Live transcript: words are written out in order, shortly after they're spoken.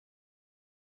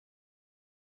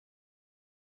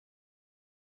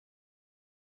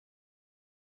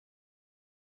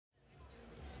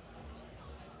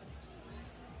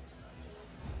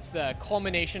It's the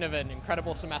culmination of an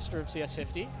incredible semester of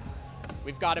CS50.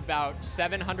 We've got about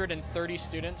 730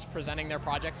 students presenting their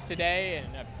projects today in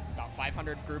about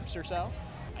 500 groups or so.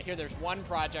 I hear there's one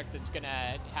project that's going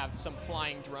to have some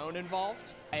flying drone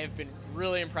involved. I have been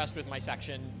really impressed with my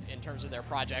section in terms of their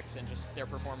projects and just their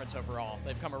performance overall.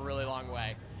 They've come a really long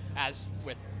way, as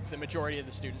with the majority of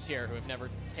the students here who have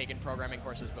never taken programming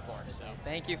courses before. So,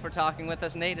 thank you for talking with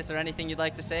us, Nate. Is there anything you'd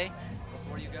like to say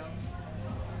before you go?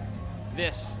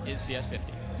 This is CS50.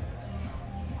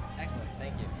 Excellent,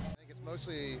 thank you. I think it's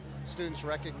mostly students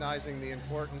recognizing the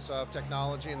importance of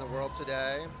technology in the world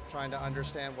today, trying to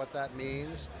understand what that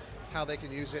means, how they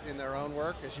can use it in their own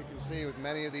work. As you can see with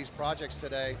many of these projects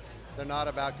today, they're not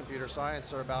about computer science,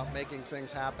 they're about making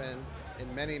things happen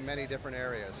in many, many different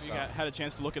areas. You had a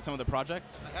chance to look at some of the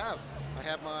projects?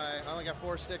 I only got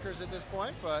 4 stickers at this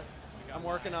point, but I'm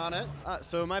working on it.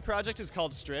 So my project is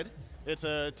called Strid. It's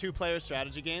a 2-player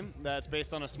strategy game that's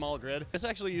based on a small grid. This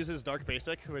actually uses Dark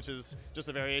Basic, which is just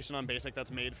a variation on Basic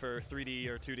that's made for 3D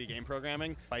or 2D game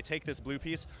programming. If I take this blue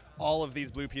piece, all of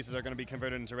these blue pieces are going to be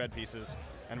converted into red pieces,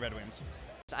 and red wins.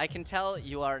 I can tell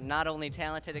you are not only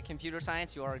talented at computer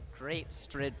science, you are a great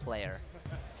Strid player.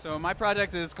 So my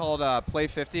project is called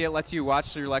Play50. It lets you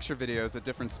watch your lecture videos at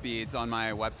different speeds on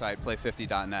my website,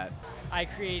 play50.net. I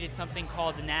created something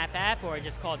called the Nap app, or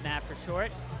just called Nap for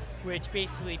short, which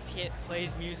basically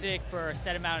plays music for a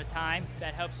set amount of time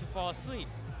that helps you fall asleep.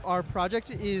 Our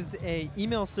project is an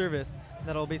email service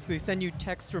that'll basically send you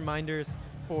text reminders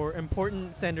for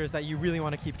important senders that you really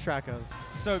want to keep track of.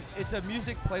 So it's a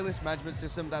music playlist management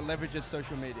system that leverages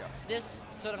social media. This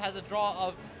sort of has a draw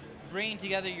of bringing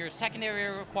together your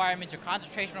secondary requirements, your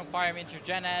concentration requirements, your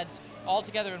gen eds, all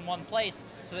together in one place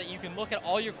so that you can look at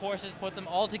all your courses, put them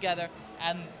all together,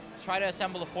 and try to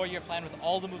assemble a 4-year plan with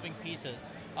all the moving pieces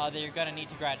that you're going to need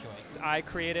to graduate. I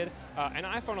created an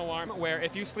iPhone alarm where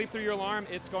if you sleep through your alarm,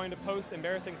 it's going to post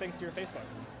embarrassing things to your Facebook.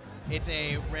 It's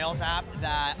a Rails app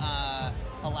that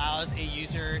allows a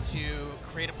user to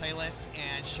create a playlist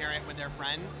and share it with their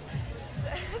friends.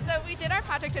 So we did our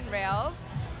project in Rails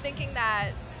thinking that,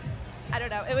 I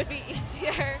don't know, it would be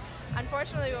easier.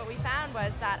 Unfortunately, what we found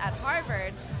was that at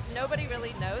Harvard, nobody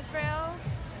really knows Rails.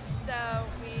 So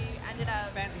we ended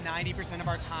up... spent 90% of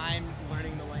our time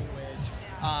learning the language.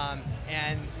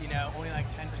 And only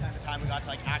like 10% of the time we got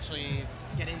to actually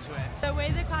get into it. The way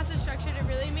the class is structured, it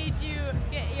really made you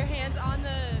get your hands on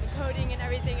the coding and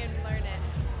everything and learn it.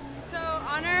 So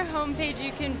on our homepage,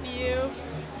 you can view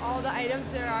all the items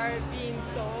that are being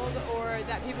sold or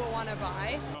that people want to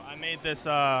buy. I made this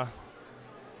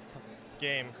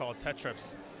game called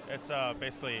Tetrips. It's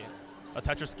basically a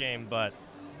Tetris game, but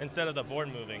instead of the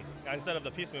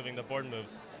piece moving, the board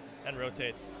moves and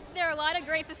rotates. There are a lot of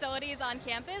great facilities on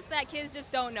campus that kids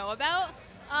just don't know about.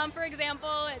 For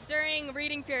example, during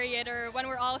reading period or when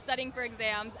we're all studying for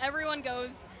exams,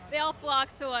 they all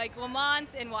flock to Lamont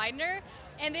and Widener,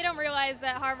 and they don't realize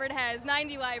that Harvard has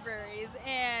 90 libraries,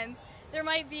 and there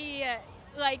might be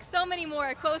so many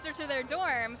more closer to their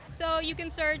dorm. So you can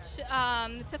search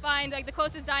to find the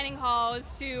closest dining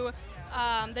halls to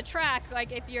the track,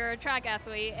 if you're a track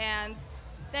athlete, and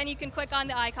then you can click on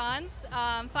the icons,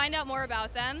 find out more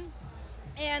about them,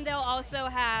 and they'll also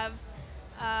have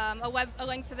a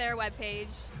link to their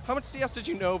webpage. How much CS did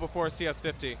you know before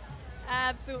CS50?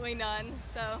 Absolutely none.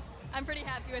 So I'm pretty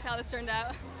happy with how this turned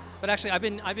out. But actually, I've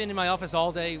been in my office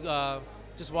all day,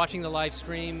 just watching the live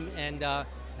stream, and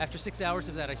after 6 hours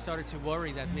of that, I started to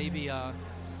worry that maybe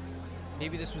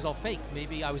this was all fake.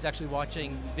 Maybe I was actually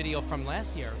watching video from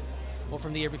last year. Or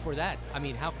from the year before that. I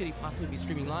mean, how could he possibly be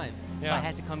streaming live? Yeah. So I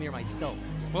had to come here myself.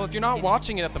 Well, if you're not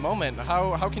watching it at the moment,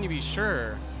 how can you be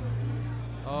sure?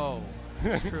 Oh,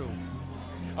 it's true.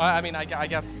 I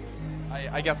guess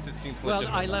this seems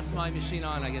legitimate. Well, I left my machine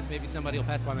on. I guess maybe somebody will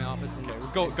pass by my office and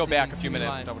go back a few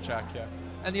minutes and double check. Yeah.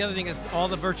 And the other thing is, all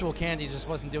the virtual candy just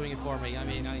wasn't doing it for me. I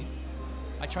mean,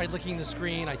 I tried licking the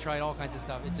screen. I tried all kinds of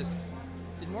stuff. It just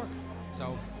didn't work.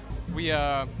 So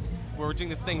we're doing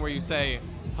this thing where you say,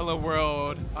 "Hello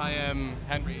world, I am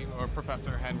Henry," or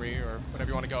Professor Henry, or whatever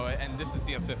you want to go, and this is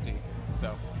CS50.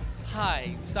 So,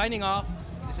 hi, signing off.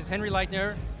 This is Henry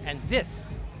Leitner, and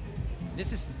this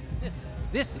is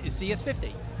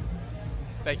CS50.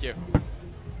 Thank you.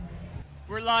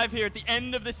 We're live here at the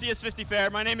end of the CS50 Fair.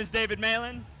 My name is David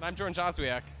Malin. And I'm Jordan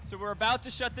Joswiak. So we're about to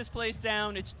shut this place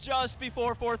down. It's just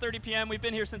before 4:30 p.m. We've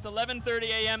been here since 11:30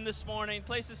 a.m. this morning. The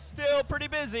place is still pretty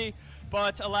busy,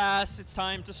 but alas, it's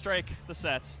time to strike the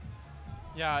set.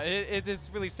 Yeah, it is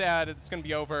really sad. It's going to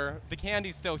be over. The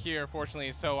candy's still here,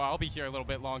 fortunately, so I'll be here a little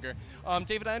bit longer.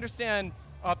 David, I understand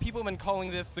people have been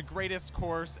calling this the greatest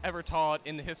course ever taught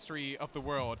in the history of the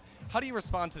world. How do you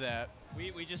respond to that?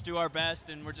 We just do our best,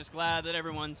 and we're just glad that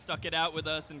everyone stuck it out with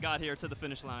us and got here to the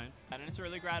finish line. And it's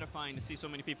really gratifying to see so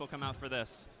many people come out for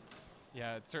this.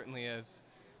 Yeah, it certainly is.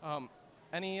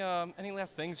 Any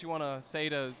last things you want to say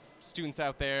to students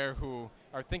out there who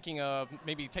are thinking of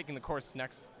maybe taking the course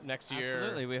next year?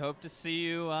 Absolutely. We hope to see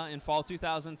you in fall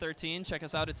 2013. Check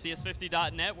us out at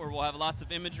cs50.net, where we'll have lots of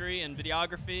imagery and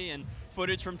videography and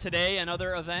footage from today and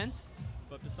other events.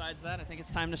 But besides that, I think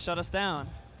it's time to shut us down.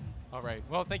 All right.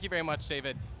 Well, thank you very much,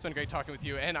 David. It's been great talking with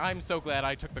you, and I'm so glad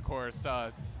I took the course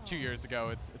 2 years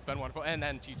ago. It's been wonderful, and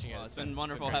then teaching it. Well, it's been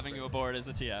wonderful having you aboard as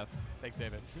a TF. Thanks,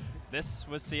 David. This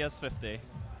was CS50.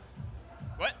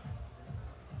 What?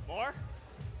 More?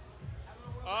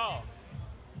 Oh.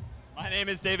 My name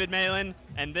is David Malin,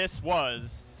 and this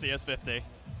was CS50.